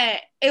 but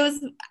it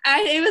was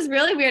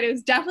really weird. It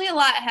was definitely a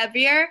lot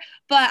heavier,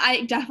 but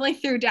I definitely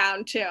threw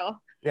down too.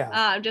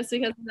 Yeah. Just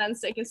because the men's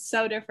stick is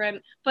so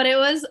different. But it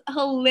was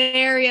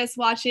hilarious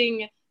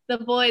watching the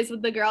boys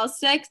with the girls'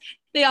 sticks.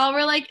 They all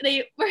were like,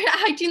 they were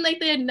acting like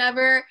they had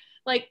never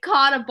like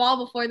caught a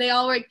ball before. They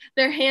all were like,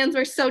 their hands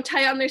were so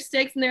tight on their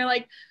sticks, and they're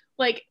like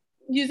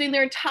using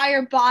their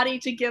entire body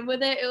to give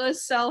with it. It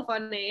was so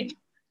funny.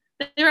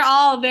 They were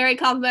all very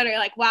complimentary,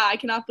 like, wow, I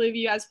cannot believe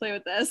you guys play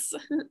with this.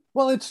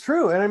 Well, it's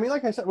true. And I mean,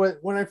 like I said,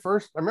 when I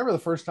remember the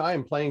first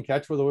time playing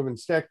catch with a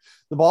women's stick,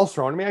 the ball's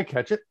thrown to me, I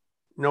catch it,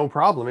 no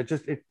problem.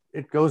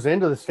 It goes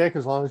into the stick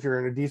as long as you're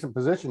in a decent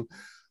position.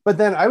 But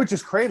then I would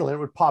just cradle it, it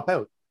would pop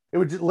out. It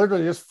would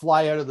literally just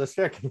fly out of the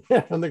stick and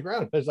get on the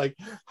ground. I was like,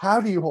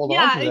 how do you hold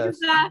on to this?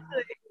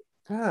 Exactly.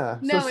 Yeah.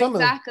 No,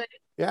 exactly.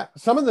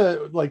 Some of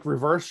the like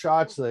reverse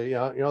shots, some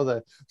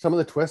of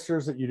the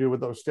twisters that you do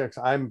with those sticks,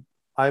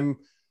 I'm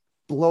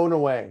blown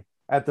away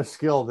at the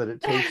skill that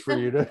it takes for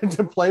you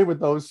to play with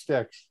those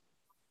sticks.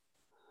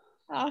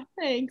 Oh,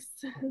 thanks.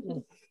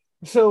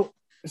 So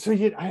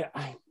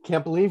I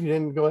can't believe you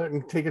didn't go out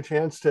and take a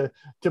chance to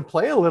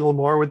play a little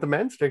more with the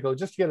men's stick,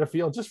 just to get a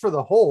feel, just for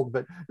the hold,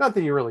 but not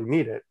that you really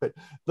need it. But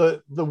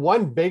the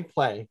one big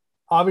play,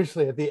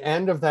 obviously at the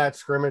end of that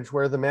scrimmage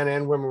where the men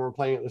and women were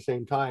playing at the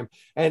same time,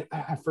 and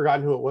I've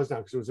forgotten who it was now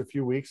because it was a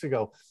few weeks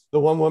ago, the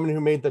one woman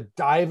who made the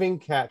diving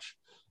catch,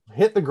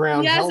 hit the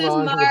ground, held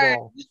on to the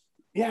ball.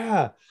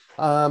 Yeah.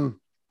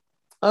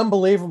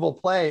 unbelievable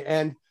play.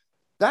 And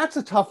that's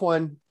a tough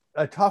one,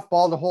 a tough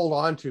ball to hold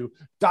on to,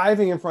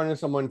 diving in front of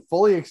someone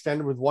fully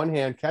extended with one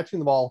hand, catching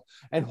the ball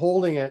and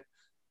holding it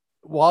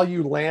while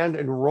you land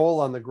and roll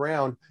on the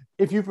ground.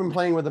 If you've been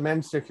playing with a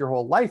men's stick your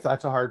whole life,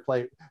 that's a hard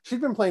play. She's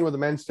been playing with a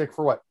men's stick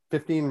for what,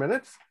 15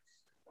 minutes?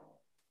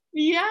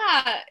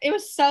 Yeah, it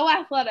was so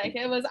athletic.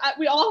 It was,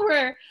 we all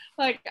were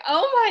like,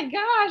 oh my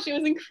gosh, it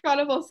was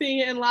incredible seeing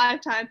it in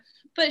live time.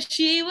 But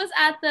she was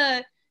at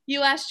the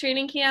US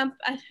training camp,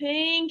 I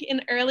think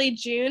in early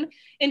June,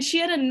 and she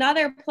had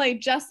another play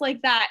just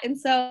like that. And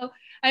so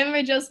I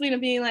remember Josephine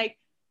being like,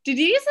 did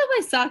you used to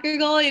play soccer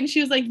goalie? And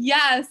she was like,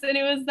 yes. And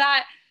it was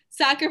that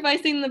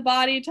sacrificing the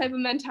body type of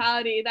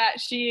mentality that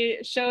she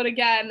showed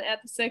again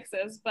at the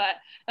Sixes. But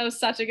that was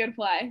such a good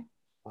play.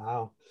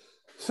 Wow.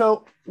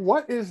 So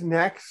what is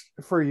next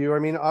for you? I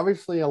mean,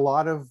 obviously a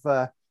lot of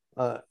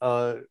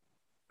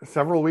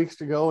several weeks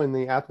to go in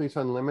the Athletes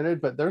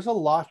Unlimited, but there's a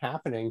lot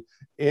happening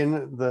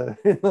in the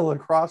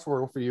lacrosse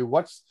world for you.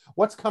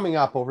 What's coming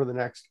up over the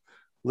next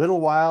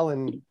little while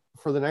and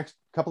for the next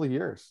couple of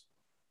years?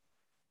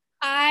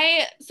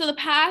 So the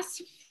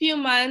past few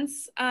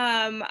months,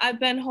 I've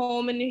been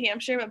home in New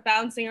Hampshire, but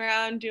bouncing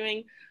around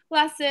doing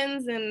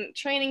lessons and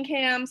training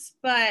camps.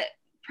 But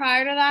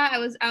prior to that, I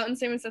was out in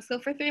San Francisco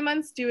for 3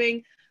 months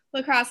doing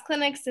lacrosse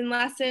clinics and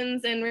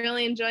lessons and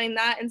really enjoying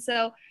that. And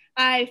so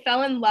I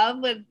fell in love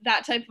with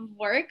that type of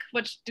work,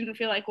 which didn't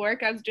feel like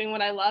work. I was doing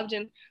what I loved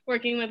and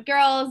working with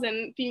girls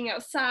and being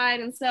outside.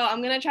 And so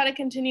I'm going to try to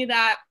continue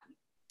that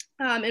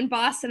in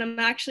Boston. I'm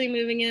actually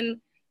moving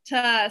in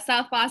to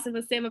South Boston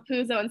with Sam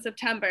Apuzzo in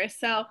September.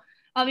 So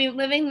I'll be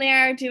living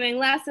there, doing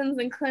lessons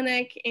and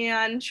clinic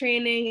and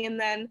training. And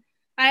then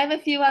I have a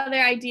few other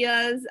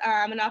ideas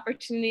and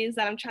opportunities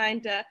that I'm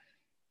trying to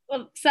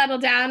settle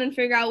down and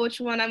figure out which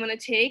one I'm going to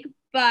take.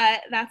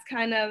 But that's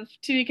kind of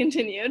to be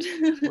continued.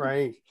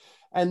 Right.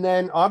 And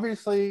then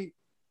obviously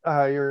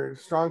you're a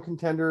strong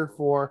contender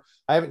for,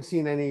 I haven't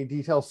seen any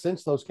details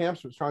since those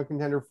camps, but strong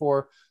contender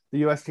for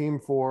the US team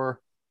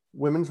for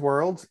Women's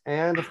Worlds.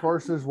 And of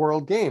course, there's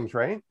World Games,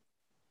 right?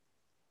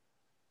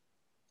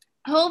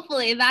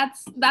 Hopefully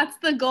that's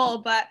the goal,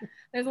 but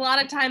there's a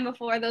lot of time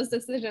before those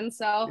decisions.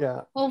 So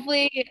Yeah.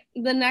 hopefully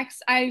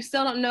I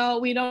still don't know.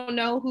 We don't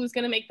know who's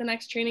going to make the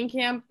next training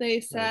camp.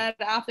 They said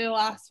after the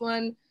last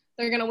one,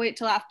 they're going to wait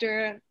till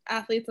after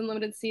Athletes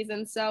Unlimited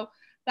season. So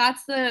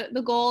that's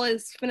the goal,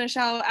 is finish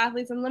out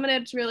Athletes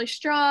Unlimited really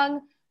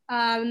strong,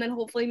 and then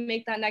hopefully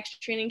make that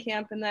next training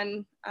camp and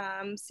then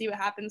see what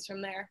happens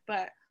from there.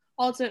 But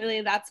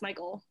ultimately that's my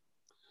goal.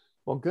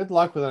 Well, good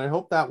luck with it. I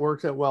hope that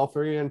works out well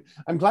for you. And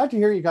I'm glad to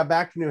hear you got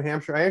back to New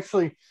Hampshire.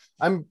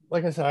 I'm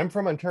like I said, I'm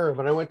from Ontario,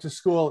 but I went to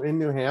school in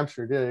New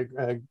Hampshire, did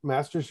a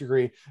master's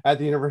degree at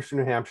the University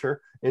of New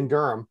Hampshire in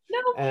Durham. No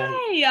And way.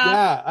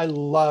 yeah, I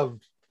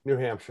loved New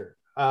Hampshire.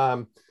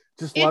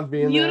 Just loved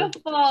being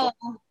beautiful.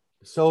 there.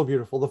 So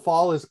beautiful. The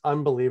fall is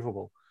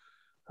unbelievable.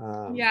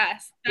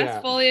 Yes,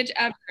 best foliage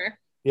ever.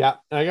 Yeah,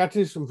 and I got to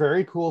do some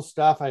very cool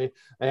stuff. I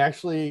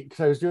actually, because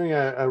I was doing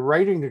a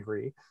writing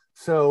degree,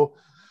 so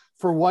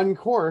for one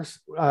course,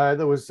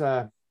 there was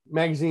a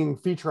magazine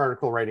feature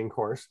article writing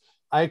course.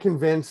 I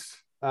convinced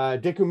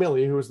Dick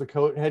Umili, who was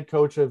the head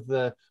coach of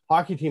the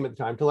hockey team at the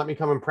time, to let me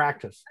come and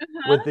practice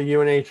with the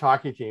UNH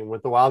hockey team,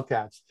 with the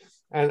Wildcats.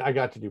 And I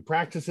got to do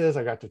practices.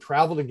 I got to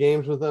travel to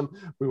games with them.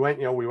 We went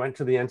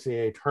to the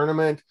NCAA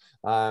tournament.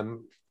 We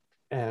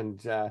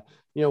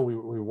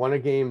won a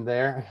game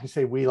there. I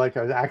say we like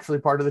I was actually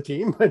part of the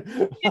team, but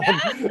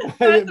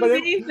that's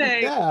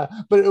amazing.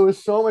 But it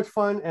was so much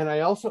fun. And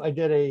I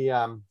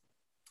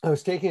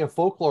was taking a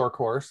folklore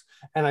course,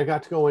 and I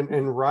got to go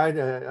and ride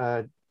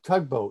a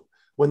tugboat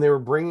when they were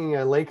bringing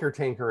a Laker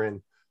tanker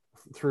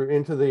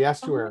into the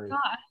estuary. Oh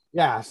my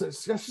yeah, so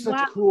it's just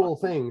such cool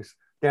things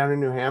down in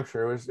New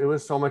Hampshire. It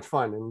was so much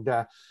fun,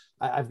 and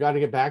I've got to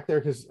get back there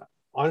because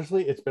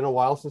honestly, it's been a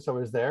while since I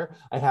was there.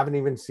 I haven't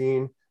even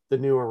seen the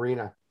new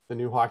arena, the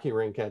new hockey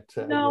rink at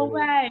no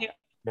way.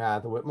 Yeah,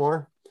 the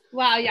Whitmore.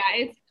 Wow, yeah,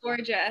 it's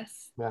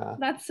gorgeous. Yeah,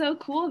 that's so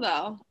cool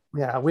though.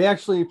 Yeah, we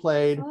actually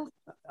played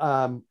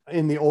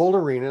in the old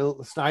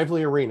arena,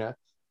 Snively Arena,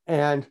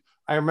 and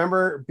I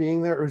remember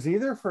being there. It was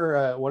either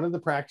for one of the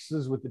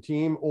practices with the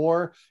team,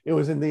 or it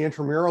was in the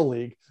intramural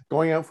league,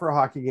 going out for a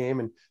hockey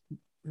game and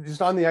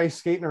just on the ice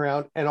skating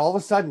around, and all of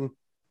a sudden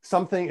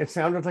it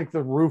sounded like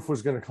the roof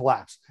was going to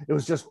collapse. It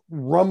was just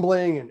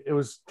rumbling and it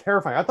was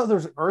terrifying. I thought there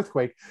was an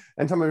earthquake,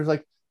 and somebody was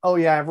like, oh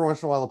yeah, every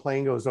once in a while the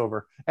plane goes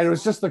over, and it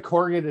was just the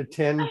corrugated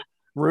tin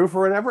roof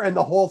or whatever, and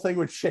the whole thing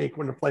would shake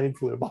when the plane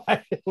flew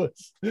by. It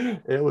was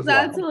that's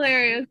wild.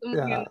 Hilarious. Oh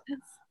yeah.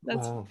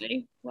 That's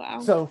funny.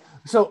 Wow.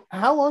 So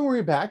how long were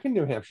you back in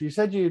New Hampshire? You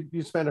said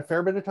you spent a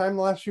fair bit of time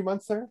the last few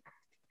months there.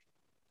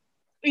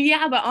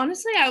 Yeah, but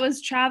honestly, I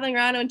was traveling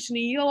around. I went to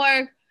New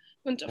York,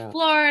 went to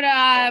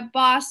Florida,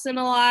 Boston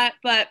a lot,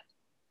 but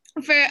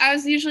I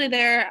was usually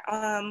there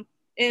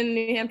in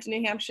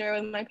New Hampshire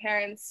with my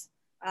parents,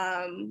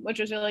 which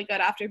was really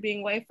good after being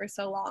away for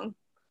so long.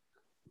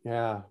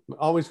 Yeah,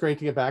 always great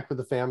to get back with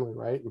the family,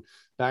 right? And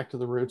back to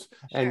the roots.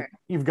 Sure. And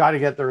you've got to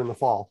get there in the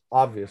fall,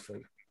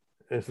 obviously.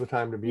 is the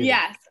time to be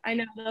Yes, I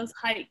know those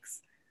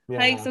hikes. there.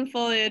 Hikes Yeah. and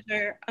foliage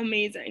are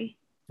amazing.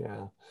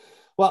 Yeah.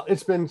 Well,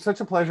 it's been such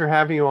a pleasure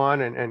having you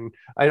on, and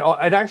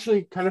I'd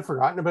actually kind of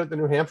forgotten about the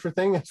New Hampshire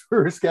thing as we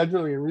were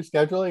scheduling and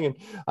rescheduling, and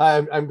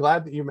I'm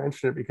glad that you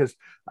mentioned it because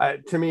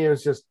to me it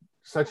was just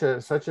such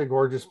a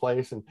gorgeous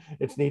place, and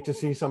it's neat to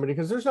see somebody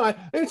because there's not.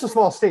 It's a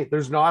small state.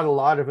 There's not a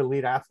lot of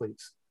elite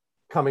athletes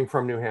coming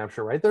from New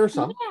Hampshire, right? There are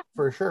some Yeah,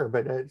 for sure,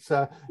 but yeah, it's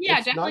not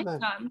definitely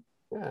that. some.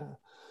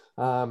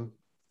 Yeah.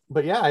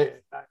 But yeah, I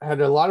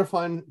had a lot of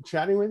fun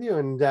chatting with you,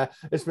 and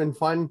it's been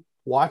fun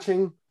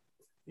watching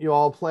you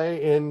all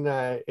play in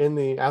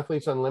the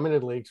Athletes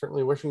Unlimited League.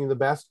 Certainly wishing you the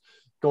best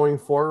going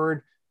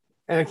forward.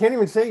 And I can't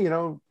even say,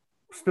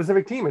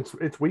 specific team.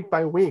 It's week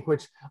by week,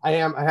 which I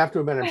have to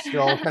admit, I'm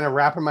still kind of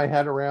wrapping my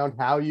head around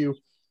how you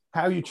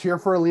cheer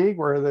for a league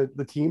where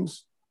the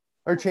teams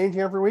are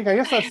changing every week. I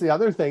guess that's the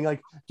other thing.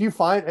 Like, do you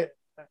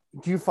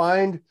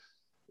find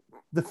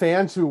the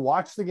fans who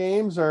watch the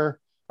games are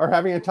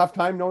having a tough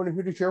time knowing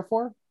who to cheer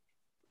for?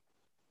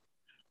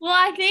 Well,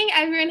 I think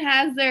everyone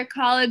has their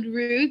college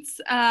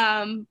roots,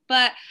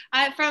 but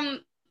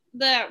from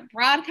the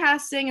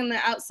broadcasting and the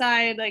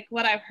outside, like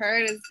what I've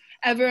heard is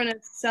everyone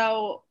is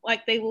so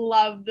like they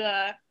love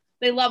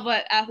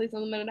what Athletes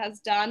Unlimited has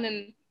done,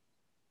 and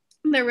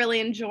they're really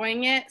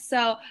enjoying it.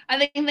 So I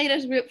think they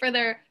just root for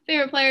their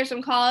favorite players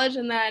from college,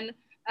 and then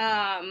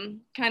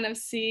kind of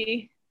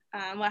see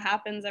what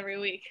happens every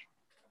week.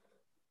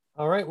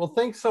 All right. Well,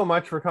 thanks so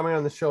much for coming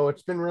on the show.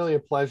 It's been really a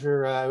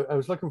pleasure. I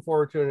was looking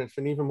forward to it, and it's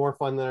been even more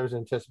fun than I was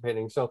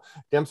anticipating. So,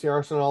 Dempsey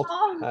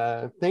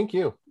Arsenault, thank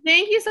you.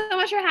 Thank you so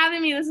much for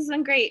having me. This has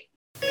been great.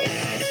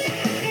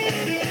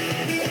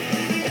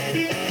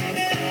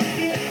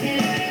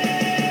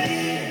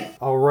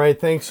 All right.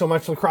 Thanks so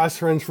much, lacrosse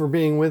friends, for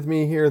being with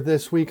me here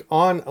this week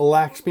on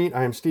Lax Beat.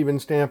 I'm Steven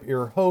Stamp,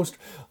 your host.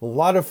 A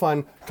lot of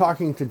fun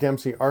talking to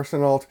Dempsey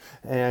Arsenault,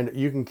 and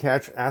you can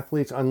catch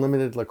Athletes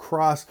Unlimited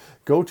Lacrosse.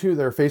 Go to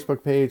their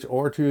Facebook page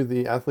or to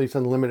the Athletes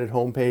Unlimited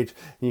homepage.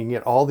 You can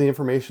get all the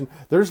information.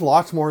 There's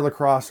lots more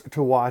lacrosse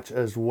to watch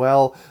as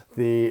well.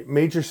 The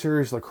Major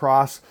Series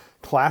Lacrosse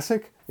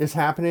Classic is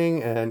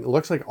happening, and it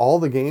looks like all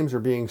the games are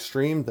being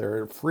streamed.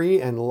 They're free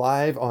and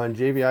live on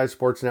JVI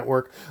Sports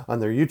Network on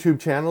their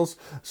YouTube channels.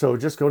 So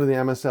just go to the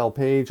MSL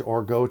page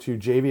or go to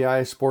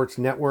JVI Sports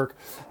Network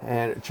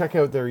and check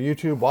out their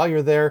YouTube. While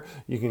you're there,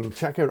 you can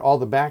check out all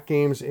the back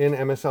games in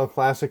MSL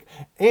Classic,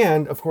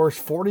 and of course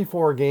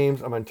 44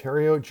 games of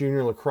Ontario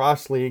Junior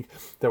Lacrosse League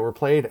that were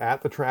played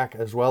at the track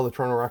as well, the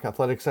Toronto Rock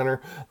Athletic Center.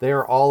 They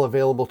are all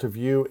available to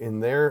view in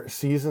their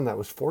season. That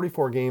was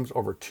 44 games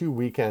over 2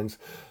 weekends.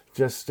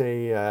 Just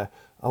a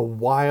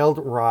wild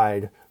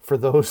ride for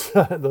those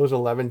those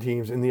 11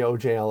 teams in the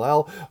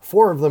OJLL.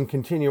 4 of them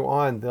continue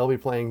on. They'll be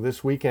playing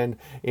this weekend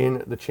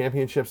in the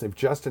championships. They've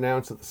just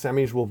announced that the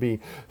semis will be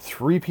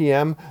 3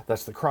 p.m.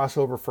 That's the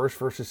crossover first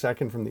versus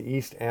second from the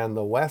East and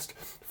the West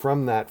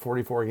from that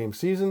 44-game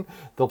season.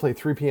 They'll play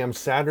 3 p.m.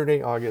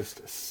 Saturday,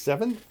 August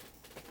 7th.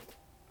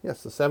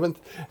 Yes, the 7th.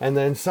 And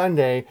then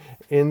Sunday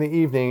in the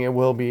evening, it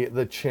will be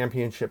the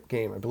championship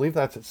game. I believe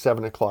that's at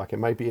 7 o'clock. It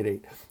might be at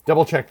 8.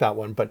 Double check that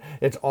one. But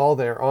it's all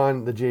there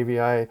on the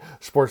JVI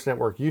Sports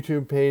Network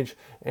YouTube page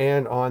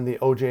and on the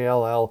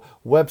OJLL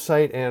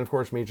website. And, of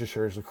course, Major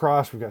Series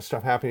Lacrosse. We've got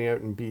stuff happening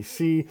out in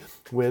BC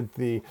with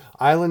the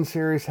Island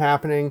Series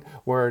happening,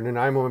 where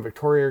Nanaimo and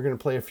Victoria are going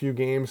to play a few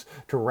games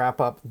to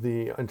wrap up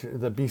the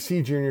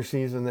BC junior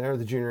season there,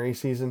 the junior A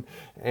season.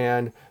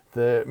 And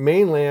the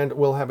mainland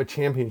will have a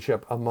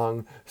championship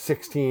among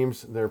 6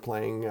 teams. They're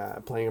playing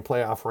a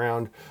playoff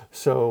round.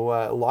 So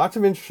lots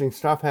of interesting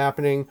stuff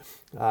happening.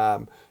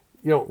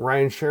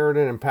 Ryan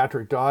Sheridan and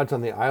Patrick Dodds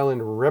on the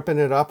island ripping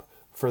it up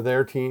for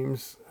their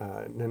teams,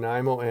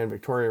 Nanaimo and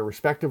Victoria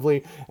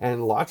respectively,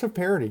 and lots of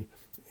parity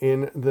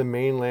in the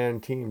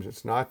mainland teams.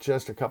 It's not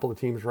just a couple of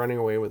teams running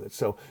away with it.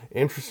 So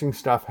interesting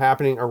stuff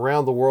happening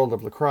around the world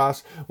of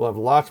lacrosse. We'll have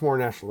lots more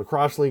National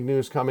Lacrosse League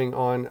news coming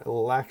on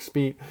Lax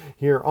Beat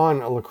here on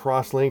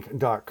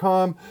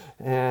lacrosselink.com,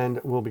 and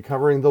we'll be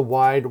covering the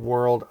wide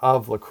world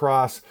of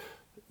lacrosse.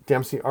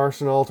 Dempsey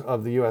Arsenault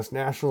of the U.S.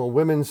 National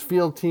Women's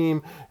Field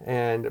Team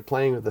and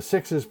playing with the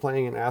Sixes,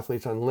 playing in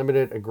Athletes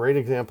Unlimited, a great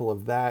example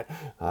of that.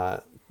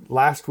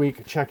 Last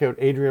week, check out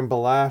Adrian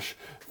Balash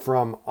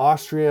from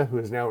Austria, who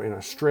is now in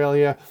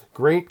Australia.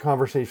 Great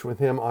conversation with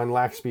him on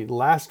Lax Beat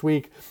last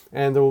week,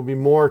 and there will be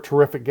more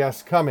terrific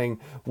guests coming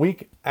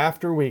week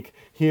after week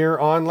here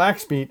on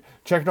Lax Beat.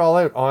 Check it all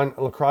out on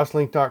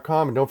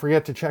lacrosselink.com, and don't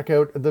forget to check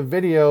out the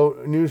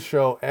video news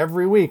show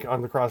every week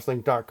on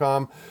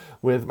lacrosselink.com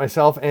with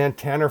myself and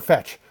Tanner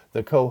Fetch,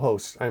 the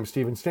co-host. I'm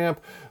Steven Stamp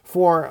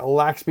for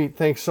Lax Beat.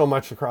 Thanks so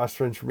much, lacrosse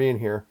friends, for being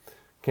here.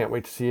 Can't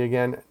wait to see you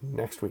again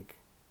next week.